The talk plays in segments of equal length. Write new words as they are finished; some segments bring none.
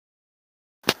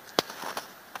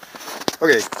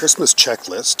Okay, Christmas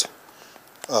checklist.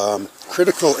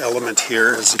 Critical element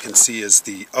here, as you can see, is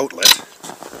the outlet.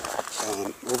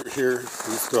 Over here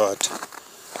we've got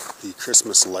the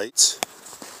Christmas lights,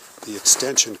 the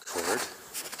extension cord,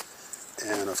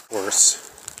 and of course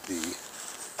the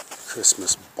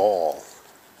Christmas ball.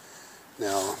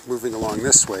 Now, moving along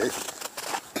this way,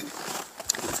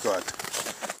 we've got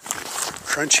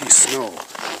crunchy snow.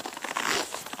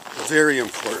 Very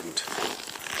important,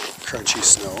 crunchy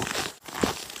snow.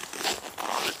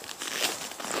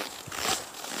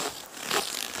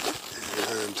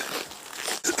 And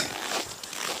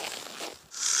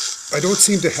I don't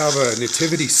seem to have a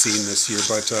nativity scene this year,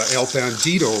 but El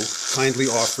Bandito kindly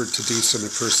offered to do some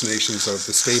impersonations of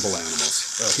the stable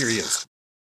animals. Here he is.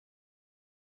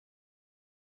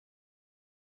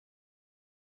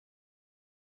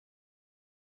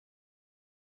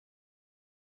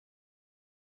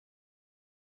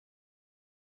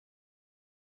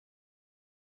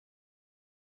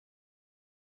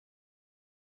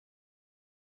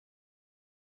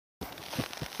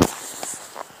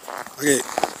 Okay,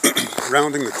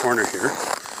 rounding the corner here,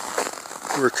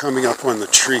 we're coming up on the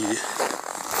tree,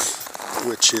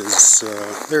 which is,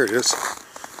 there it is,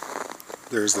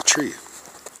 there's the tree.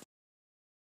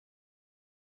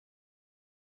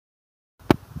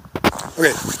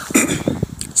 Okay,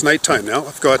 it's nighttime now.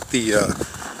 I've got the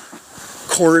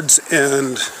cords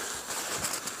and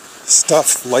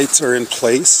stuff, lights are in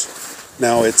place.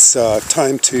 Now it's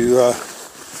time to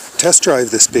test drive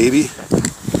this baby.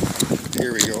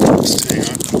 Here we go. Just hang on.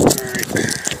 All right.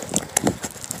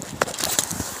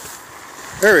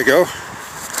 There we go.